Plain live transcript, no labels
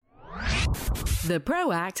The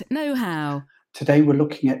ProAct Know-How. Today we're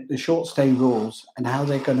looking at the short stay rules and how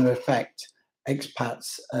they're going to affect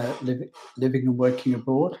expats living and working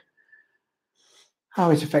abroad,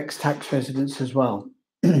 how it affects tax residents as well.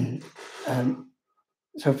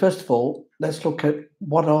 So first of all, let's look at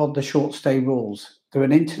what are the short stay rules. They're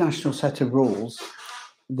an international set of rules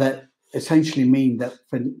that essentially mean that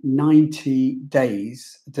for 90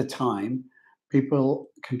 days at a time, people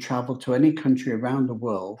can travel to any country around the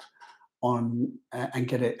world on and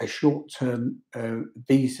get a short-term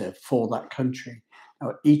visa for that country.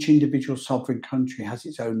 Now, each individual sovereign country has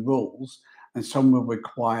its own rules, and some will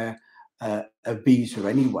require a visa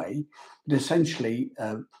anyway. But essentially,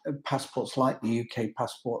 passports like the UK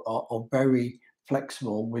passport are very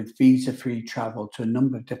flexible with visa-free travel to a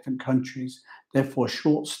number of different countries. Therefore,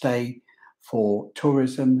 short stay for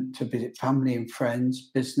tourism, to visit family and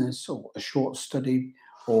friends, business, or a short study,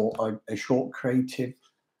 or a short creative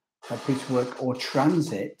piece of work, or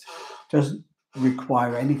transit doesn't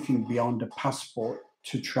require anything beyond a passport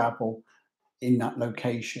to travel in that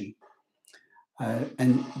location.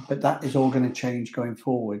 But that is all going to change going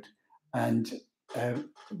forward. And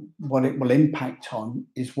what it will impact on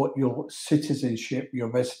is what your citizenship, your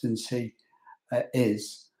residency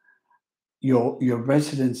is. Your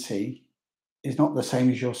residency is not the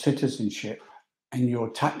same as your citizenship, and your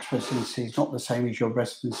tax residency is not the same as your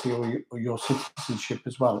residency or your citizenship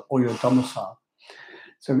as well, or your domicile.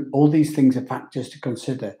 So all these things are factors to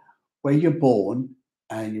consider. Where you're born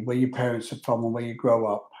and where your parents are from and where you grow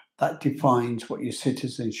up, that defines what your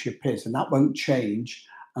citizenship is. And that won't change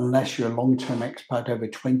unless you're a long-term expat over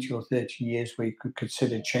 20 or 30 years, where you could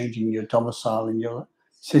consider changing your domicile and your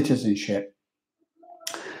citizenship.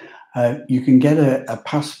 You can get a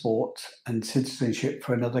passport and citizenship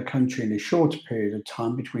for another country in a shorter period of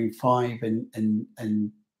time, between 5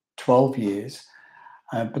 and 12 years,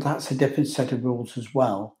 but that's a different set of rules as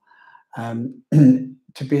well.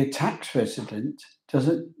 To be a tax resident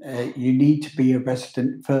doesn't. You need to be a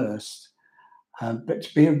resident first, but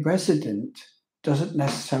to be a resident doesn't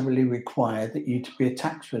necessarily require that you to be a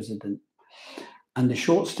tax resident. And the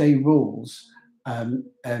short stay rules.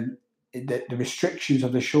 The restrictions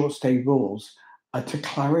of the short stay rules are to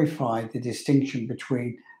clarify the distinction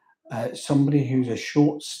between somebody who's a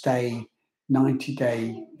short stay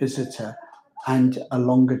 90-day visitor and a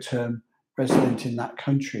longer term resident in that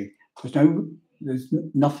country. There's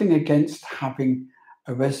nothing against having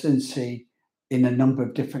a residency in a number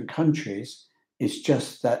of different countries. It's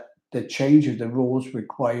just that the change of the rules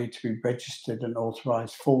require you to be registered and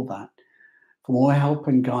authorized for that. For more help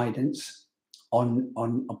and guidance on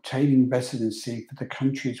obtaining residency for the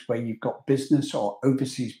countries where you've got business or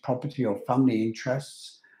overseas property or family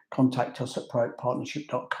interests, contact us at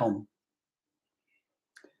proactpartnership.com.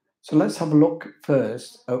 So let's have a look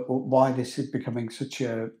first at why this is becoming such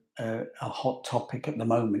a hot topic at the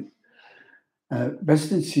moment.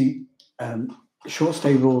 Residency short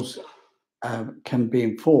stay rules can be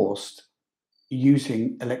enforced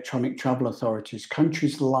using electronic travel authorities.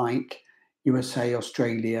 Countries like USA,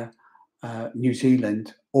 Australia, New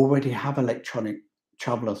Zealand already have electronic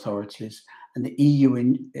travel authorities, and the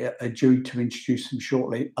EU are due to introduce them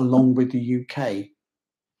shortly, along with the UK.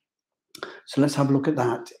 So let's have a look at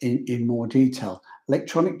that in more detail.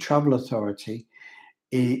 Electronic travel authority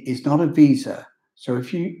is not a visa. So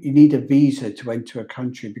if you need a visa to enter a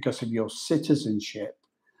country because of your citizenship,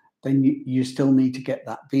 then you still need to get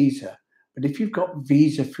that visa. But if you've got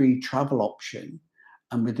visa-free travel option,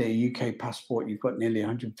 and with a UK passport, you've got nearly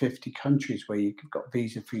 150 countries where you've got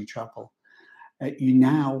visa-free travel, you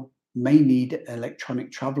now may need an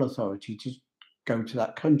electronic travel authority to go to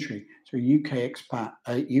that country. So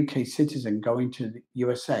a UK citizen going to the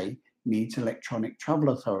USA needs electronic travel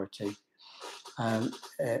authority,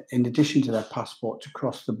 in addition to their passport, to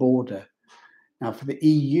cross the border. Now, for the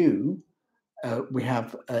EU, we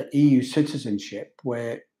have EU citizenship,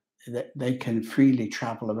 where they can freely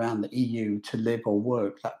travel around the EU to live or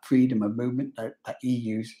work. That freedom of movement, that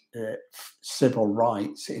EU's civil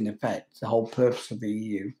rights, in effect, the whole purpose of the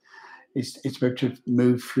EU is to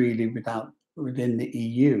move freely within the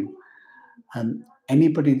EU.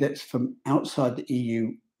 Anybody that's from outside the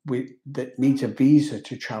EU that needs a visa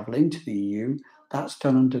to travel into the EU, that's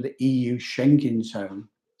done under the EU Schengen zone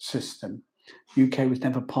system. UK was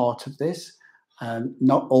never part of this.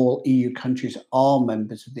 Not all EU countries are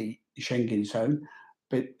members of the Schengen zone,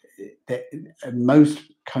 but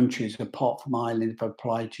most countries, apart from Ireland, have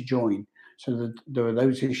applied to join. So there are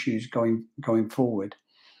those issues going forward.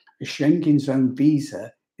 A Schengen zone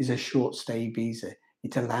visa is a short stay visa.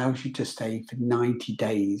 It allows you to stay for 90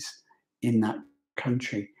 days in that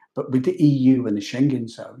country. But with the EU and the Schengen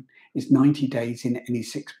zone, is 90 days in any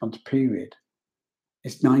 6-month period.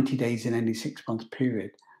 It's 90 days in any 6-month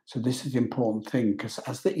period. So this is the important thing, because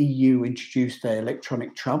as the EU introduced their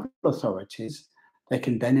electronic travel authorities, they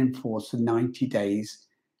can then enforce the 90 days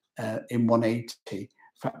in 180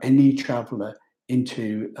 for any traveller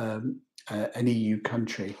into an EU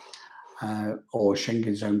country or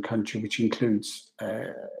Schengen zone country, which includes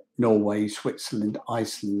Norway, Switzerland,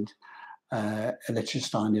 Iceland,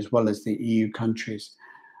 Liechtenstein, as well as the EU countries.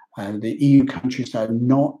 The EU countries that are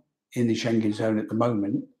not in the Schengen zone at the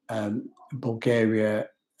moment, Bulgaria,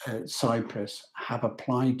 Cyprus, have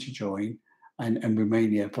applied to join, and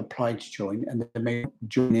Romania have applied to join, and they may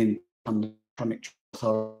join in on the electronic travel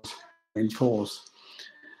authorities in force.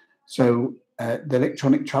 So the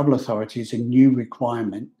electronic travel authority is a new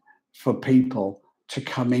requirement for people to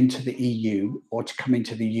come into the EU or to come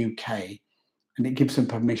into the UK, and it gives them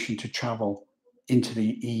permission to travel into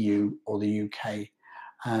the EU or the UK.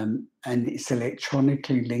 And it's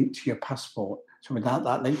electronically linked to your passport. So without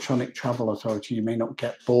that electronic travel authority, you may not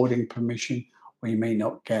get boarding permission, or you may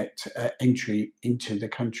not get entry into the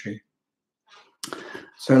country.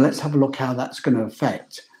 So let's have a look how that's going to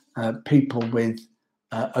affect people with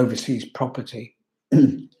overseas property.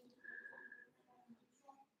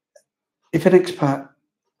 If an expat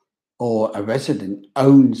or a resident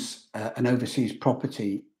owns an overseas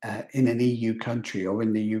property in an EU country or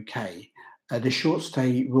in the UK, the short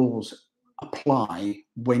stay rules apply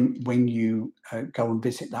when you go and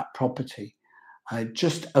visit that property.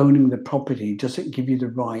 Just owning the property doesn't give you the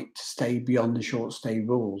right to stay beyond the short stay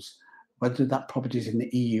rules, whether that property is in the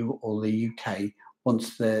EU or the UK.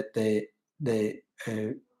 Once the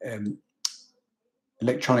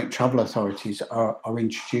electronic travel authorities are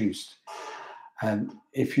introduced.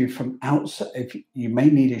 If you're from outside, if you may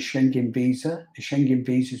need a Schengen visa. A Schengen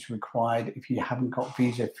visa is required if you haven't got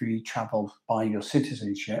visa-free travel by your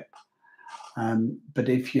citizenship. But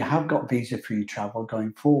if you have got visa-free travel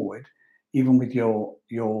going forward, even with your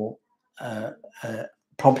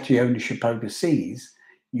property ownership overseas,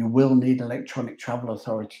 you will need electronic travel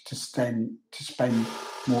authority to spend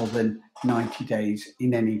more than 90 days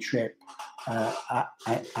in any trip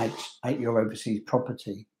at your overseas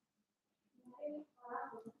property.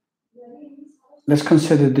 Let's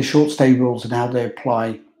consider the short stay rules and how they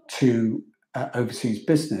apply to overseas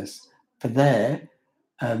business. For there,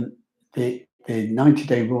 the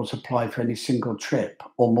 90-day rules apply for any single trip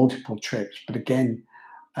or multiple trips. But again,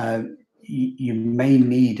 you may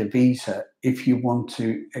need a visa if you want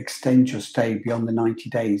to extend your stay beyond the 90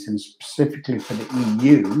 days, and specifically for the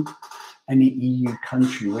EU, any EU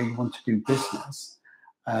country where you want to do business,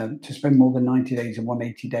 to spend more than 90 days in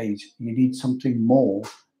 180 days, you need something more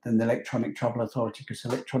than the electronic travel authority, because the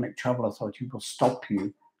electronic travel authority will stop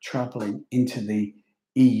you traveling into the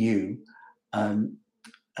EU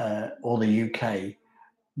or the UK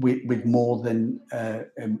with more than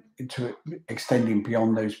to extending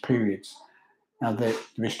beyond those periods. Now, the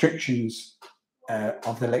restrictions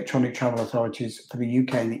of the electronic travel authorities for the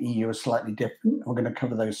UK and the EU are slightly different. We're going to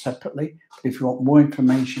cover those separately. But if you want more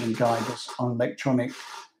information and guidance on electronic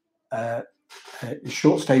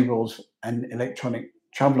short stay rules and electronic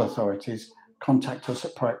travel authorities, contact us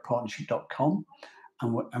at proactpartnership.com,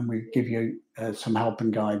 and we give you some help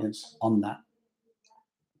and guidance on that.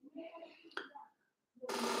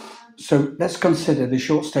 So let's consider the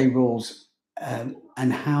short stay rules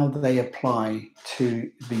and how they apply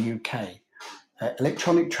to the UK.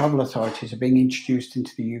 Electronic travel authorities are being introduced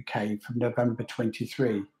into the UK from November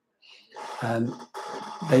 23.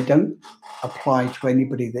 They don't apply to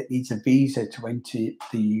anybody that needs a visa to enter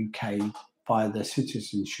the UK via their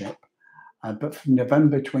citizenship. But from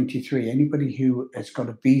November 23, anybody who has got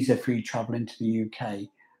a visa-free travel into the UK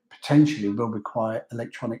potentially will require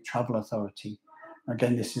electronic travel authority.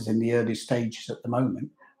 Again, this is in the early stages at the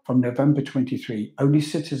moment. From November 23, only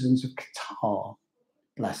citizens of Qatar,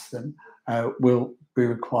 bless them, will be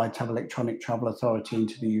required to have electronic travel authority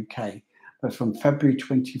into the UK. But from February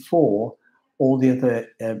 24, all the other,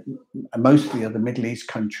 most of the other Middle East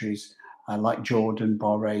countries, like Jordan,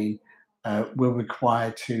 Bahrain, will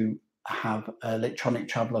require to have electronic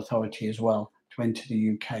travel authority as well to enter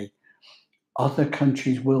the UK. Other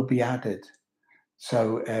countries will be added.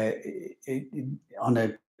 So on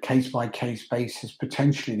a case-by-case basis,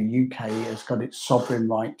 potentially the UK has got its sovereign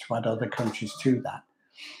right to add other countries to that.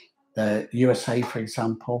 The USA, for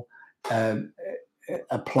example,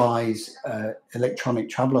 applies electronic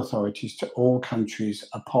travel authorities to all countries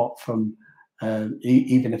apart from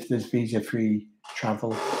even if there's visa-free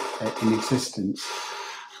travel in existence.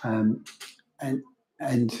 And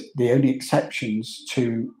the only exceptions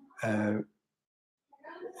to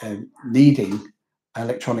needing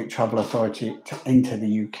electronic travel authority to enter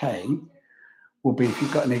the UK will be if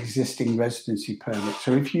you've got an existing residency permit.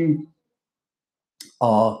 So if you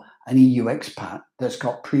are an EU expat that's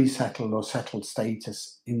got pre-settled or settled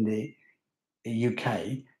status in the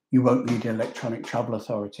UK, you won't need an electronic travel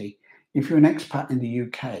authority. If you're an expat in the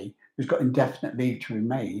UK who's got indefinite leave to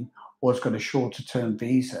remain or has got a shorter term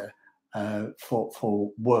visa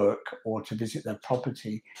for work or to visit their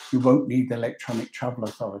property, you won't need the electronic travel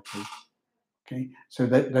authority. Okay, so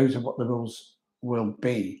those are what the rules will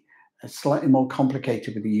be. It's slightly more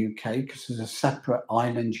complicated with the UK because there's a separate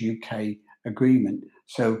Ireland UK agreement.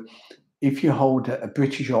 So if you hold a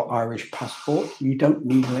British or Irish passport, you don't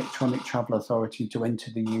need electronic travel authority to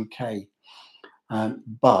enter the UK.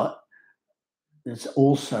 But there's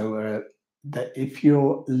also that if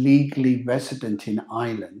you're legally resident in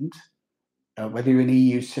Ireland, whether you're an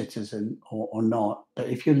EU citizen or not, but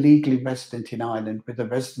if you're legally resident in Ireland with a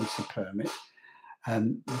residency permit,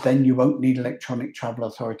 then you won't need electronic travel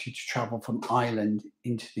authority to travel from Ireland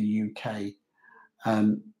into the UK.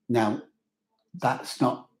 Now, that's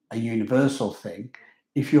not a universal thing.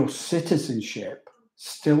 If your citizenship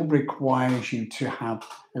still requires you to have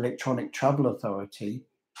electronic travel authority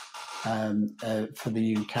for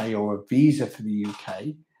the UK or a visa for the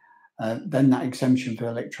UK, then that exemption for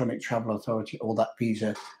electronic travel authority or that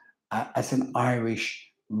visa as an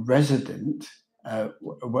Irish resident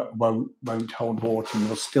won't hold water.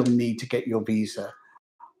 You'll still need to get your visa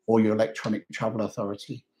or your electronic travel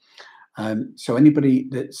authority. So anybody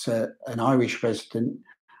that's an Irish resident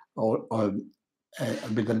or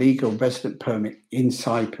with a legal resident permit in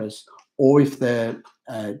Cyprus, or if they're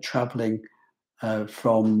travelling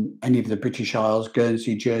from any of the British Isles,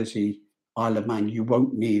 Guernsey, Jersey, Isle of Man, you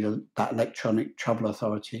won't need that electronic travel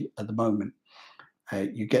authority at the moment.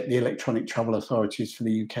 You get the electronic travel authorities for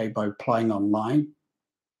the UK by applying online.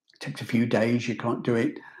 It takes a few days. You can't do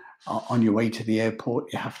it on your way to the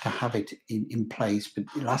airport. You have to have it in place, but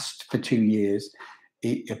it lasts for 2 years.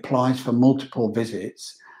 It applies for multiple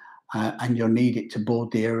visits, and you'll need it to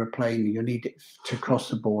board the aeroplane. You'll need it to cross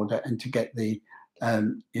the border and to get the,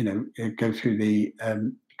 go through the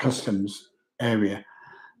customs area.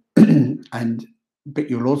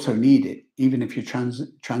 But you'll also need it even if you're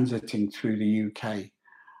transiting through the UK.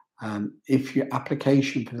 If your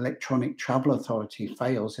application for the electronic travel authority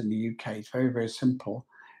fails in the UK, it's very, very simple.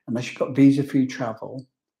 Unless you've got visa-free travel,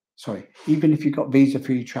 even if you've got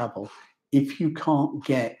visa-free travel, if you can't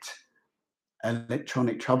get an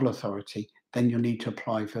electronic travel authority, then you'll need to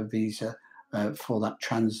apply for a visa for that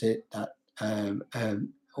transit,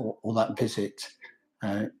 or that visit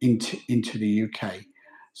into the UK.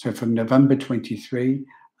 So from November 23,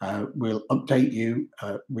 we'll update you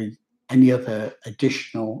with any other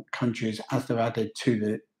additional countries as they're added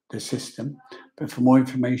to the system. But for more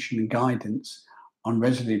information and guidance on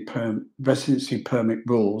residency permit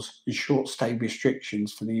rules and short stay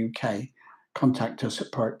restrictions for the UK, contact us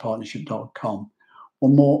at proactpartnership.com.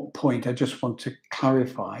 One more point I just want to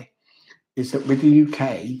clarify is that with the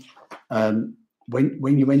UK,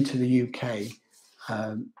 when you enter the UK,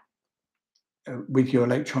 with your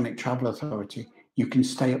electronic travel authority, you can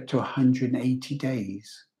stay up to 180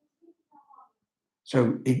 days.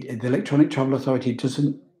 So the electronic travel authority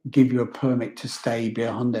doesn't give you a permit to stay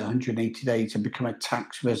beyond 180 days and become a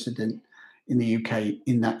tax resident in the UK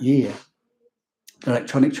in that year. The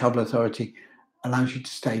electronic travel authority allows you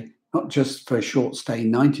to stay not just for a short stay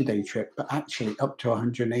 90-day trip, but actually up to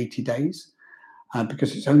 180 days,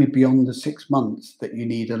 because it's only beyond the 6 months that you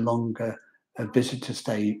need a longer visitor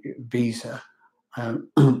stay visa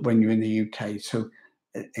when you're in the UK. So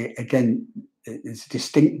again, there's a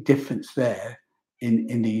distinct difference there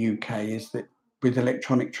in the UK, is that with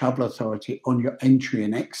electronic travel authority on your entry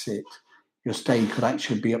and exit, your stay could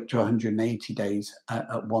actually be up to 180 days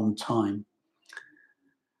at one time.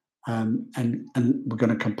 And we're going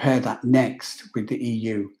to compare that next with the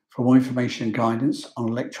EU. For more information and guidance on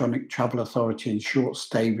electronic travel authority and short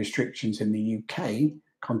stay restrictions in the UK,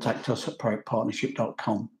 contact us at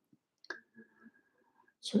proactpartnership.com.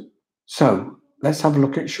 So let's have a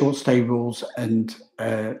look at short stay rules and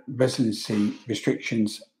residency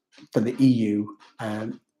restrictions for the EU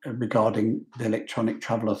regarding the electronic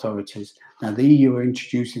travel authorities. Now, the EU are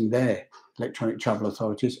introducing their electronic travel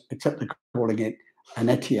authorities, except they're calling it an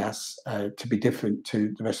ETIAS to be different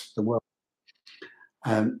to the rest of the world.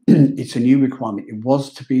 It's a new requirement. It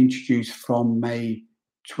was to be introduced from May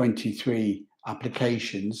 23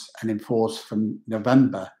 applications and enforced from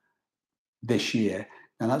November this year.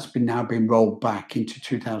 Now that's now been rolled back into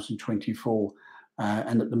 2024.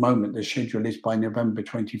 And at the moment, the schedule is by November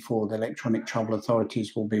 24, the electronic travel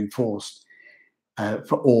authorities will be enforced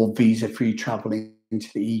for all visa-free travel into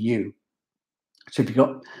the EU. So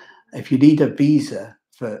if you need a visa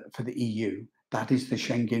for the EU, that is the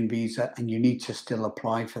Schengen visa, and you need to still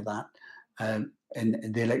apply for that.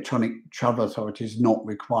 And the electronic travel authority is not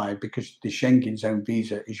required because the Schengen zone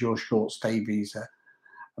visa is your short stay visa.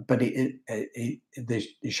 But the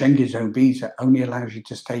Schengen zone visa only allows you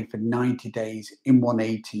to stay for 90 days in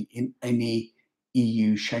 180 in any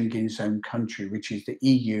EU Schengen zone country, which is the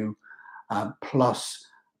EU plus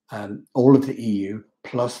all of the EU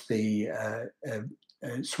plus the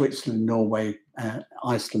Switzerland, Norway,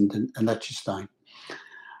 Iceland, and Liechtenstein.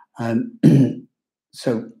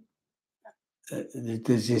 So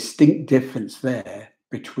there's a distinct difference there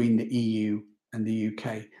between the EU and the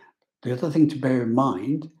UK. The other thing to bear in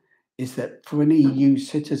mind is that for an EU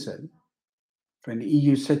citizen,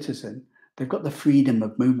 they've got the freedom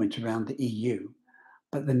of movement around the EU,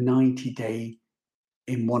 but the 90-day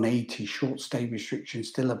in 180 short stay restriction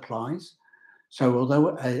still applies. So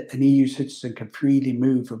although an EU citizen can freely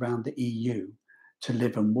move around the EU to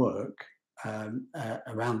live and work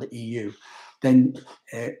around the EU, then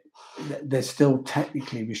they're still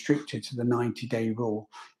technically restricted to the 90-day rule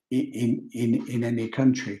in any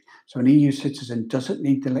country. So an EU citizen doesn't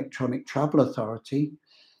need the electronic travel authority,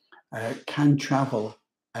 can travel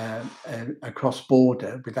across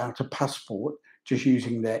border without a passport, just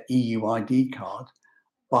using their EU ID card,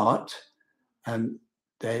 but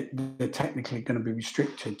they're technically going to be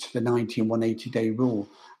restricted to the 90 and 180-day rule,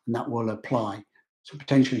 and that will apply. So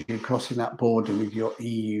potentially, if you're crossing that border with your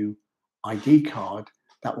EU ID card,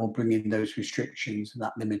 that will bring in those restrictions and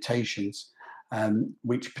that limitations,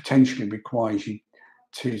 which potentially requires you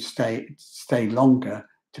to stay longer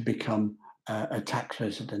to become a tax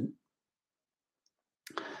resident.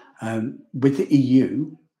 With the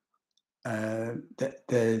EU,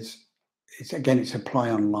 it's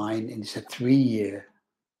apply online, and it's a 3-year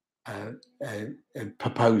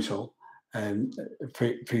proposal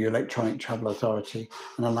for your electronic travel authority,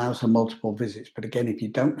 and allows for multiple visits. But again, if you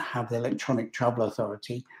don't have the electronic travel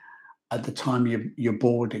authority at the time you're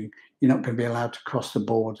boarding, you're not going to be allowed to cross the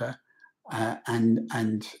border and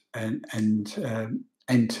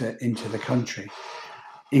enter into the country.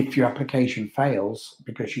 If your application fails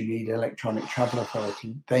because you need electronic travel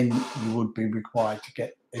authority, then you would be required to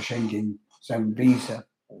get a Schengen zone visa.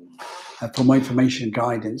 For more information and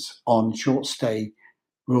guidance on short stay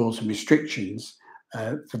rules and restrictions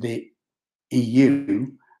for the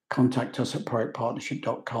EU, contact us at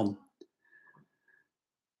proactpartnership.com.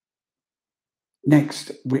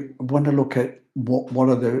 Next, we want to look at what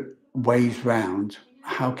are the ways round.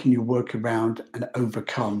 How can you work around and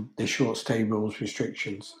overcome the short stay rules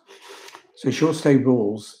restrictions? So short stay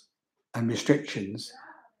rules and restrictions,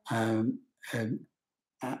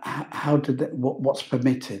 what's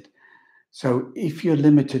permitted? So if you're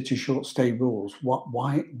limited to short stay rules, what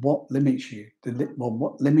limits you?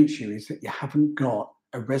 What limits you is that you haven't got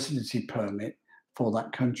a residency permit for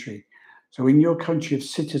that country. So in your country of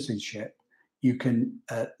citizenship, you can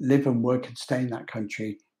live and work and stay in that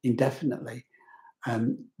country indefinitely.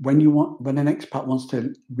 When an expat wants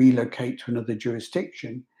to relocate to another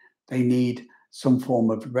jurisdiction, they need some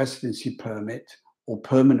form of residency permit or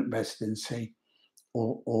permanent residency,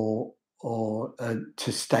 or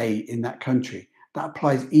to stay in that country. That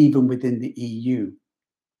applies even within the EU.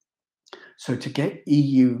 So to get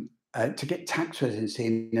tax residency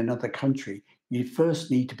in another country, you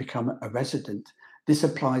first need to become a resident. This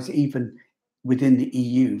applies even within the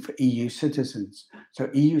EU for EU citizens.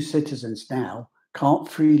 So EU citizens now can't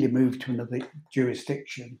freely move to another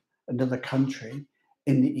jurisdiction, another country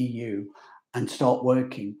in the EU, and start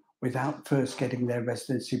working without first getting their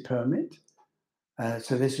residency permit.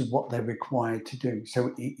 So this is what they're required to do.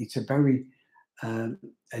 So it's a very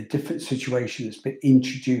a different situation that's been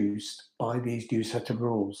introduced by these new set of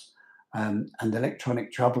rules, and the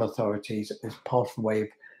electronic travel authorities is part of the way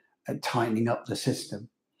of tightening up the system.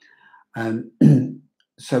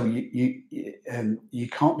 So you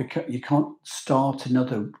can't start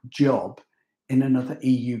another job in another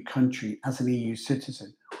EU country as an EU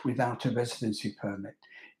citizen without a residency permit.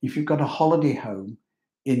 If you've got a holiday home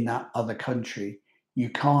in that other country, you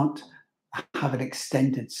can't have an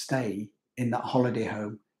extended stay in that holiday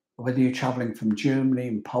home, whether you're traveling from Germany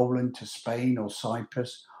and Poland to Spain or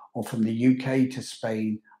Cyprus, or from the UK to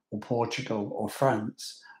Spain or Portugal or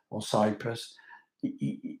France or Cyprus.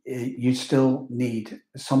 You still need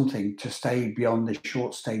something to stay beyond the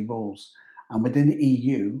short stay rules. And within the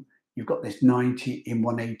EU, you've got this 90 in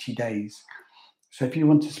 180 days. So if you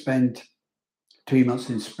want to spend 3 months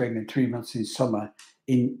in spring and 3 months in summer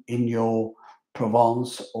in your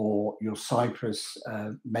Provence or your Cyprus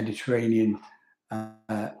Mediterranean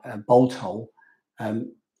bolt hole,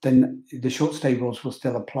 then the short stay rules will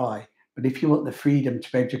still apply. But if you want the freedom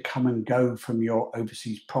to be able to come and go from your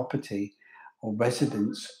overseas property or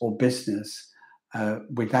residence or business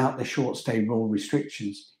without the short stay rule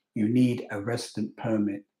restrictions, you need a resident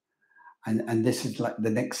permit. And this is like the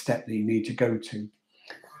next step that you need to go to.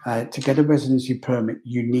 To get a residency permit,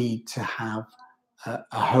 you need to have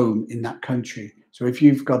a home in that country. So if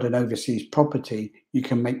you've got an overseas property, you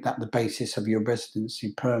can make that the basis of your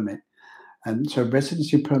residency permit. And so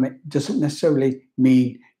residency permit doesn't necessarily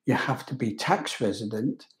mean you have to be tax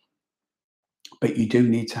resident, but you do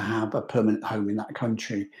need to have a permanent home in that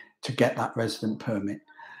country to get that resident permit.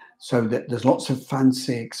 So that there's lots of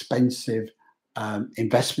fancy, expensive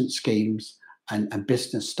investment schemes and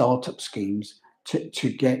business startup schemes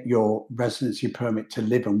to get your residency permit to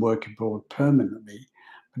live and work abroad permanently.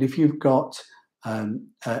 But if you've got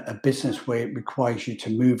a business where it requires you to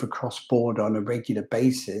move across border on a regular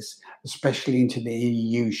basis, especially into the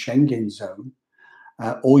EU Schengen zone,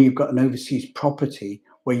 or you've got an overseas property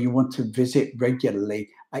where you want to visit regularly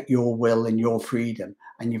at your will and your freedom,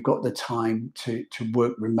 and you've got the time to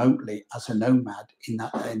work remotely as a nomad in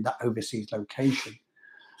that overseas location,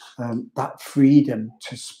 that freedom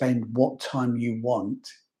to spend what time you want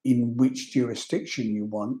in which jurisdiction you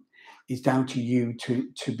want is down to you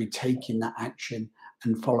to be taking that action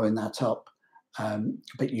and following that up.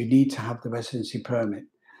 But you need to have the residency permit.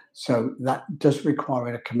 So that does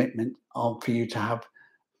require a commitment for you to have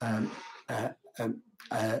a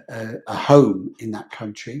home in that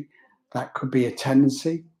country. That could be a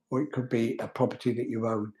tenancy, or it could be a property that you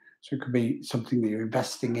own. So it could be something that you're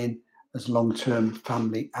investing in as a long-term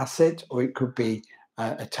family asset, or it could be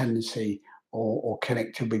a tenancy or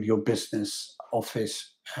connected with your business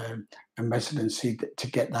office and residency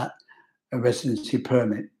to get that a residency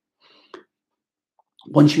permit.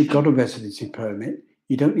 Once you've got a residency permit,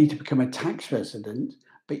 you don't need to become a tax resident,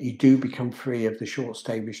 but you do become free of the short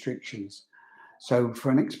stay restrictions. So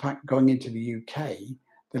for an expat going into the UK,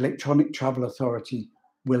 the Electronic Travel Authority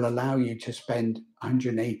will allow you to spend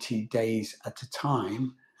 180 days at a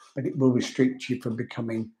time, but it will restrict you from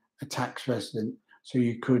becoming a tax resident. So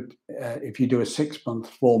you could, if you do a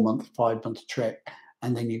 6-month, 4-month, 5-month trip,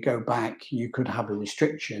 and then you go back, you could have a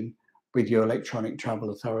restriction with your Electronic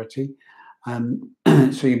Travel Authority.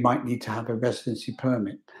 So you might need to have a residency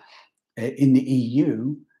permit. In the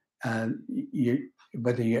EU,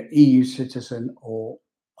 whether you're EU citizen or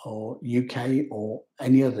UK or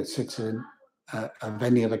any other citizen of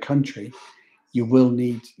any other country,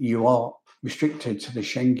 you are restricted to the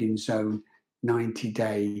Schengen zone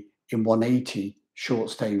 90-day in 180 short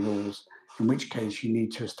stay rules, in which case you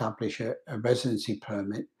need to establish a residency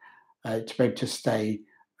permit to be able to stay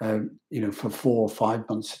for 4 or 5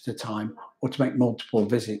 months at a time, or to make multiple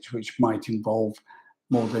visits, which might involve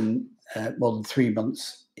more than 3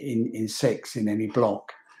 months in 6 in any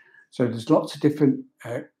block. So there's lots of different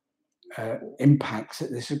impacts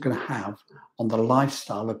that this is going to have on the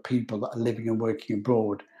lifestyle of people that are living and working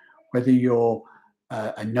abroad, whether you're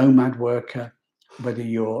a nomad worker, whether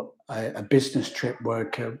you're a business trip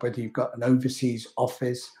worker, whether you've got an overseas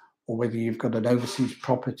office, or whether you've got an overseas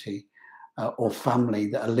property or family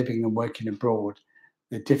that are living and working abroad.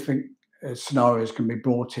 The different scenarios can be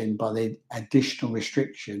brought in by the additional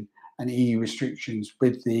restriction and EU restrictions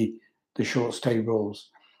with the short stay rules.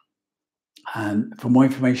 For more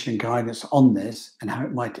information and guidance on this and how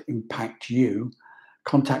it might impact you,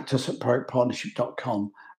 contact us at proactpartnership.com,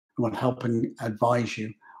 and we'll help and advise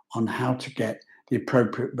you on how to get the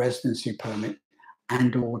appropriate residency permit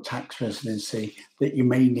and or tax residency that you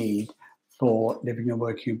may need for living and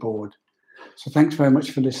working abroad. So thanks very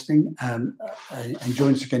much for listening, and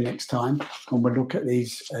join us again next time when we'll look at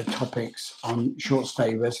these topics on short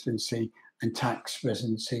stay residency and tax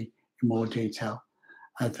residency in more detail.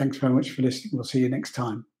 Thanks very much for listening. We'll see you next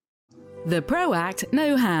time. The ProAct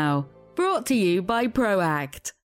Know-How, brought to you by ProAct.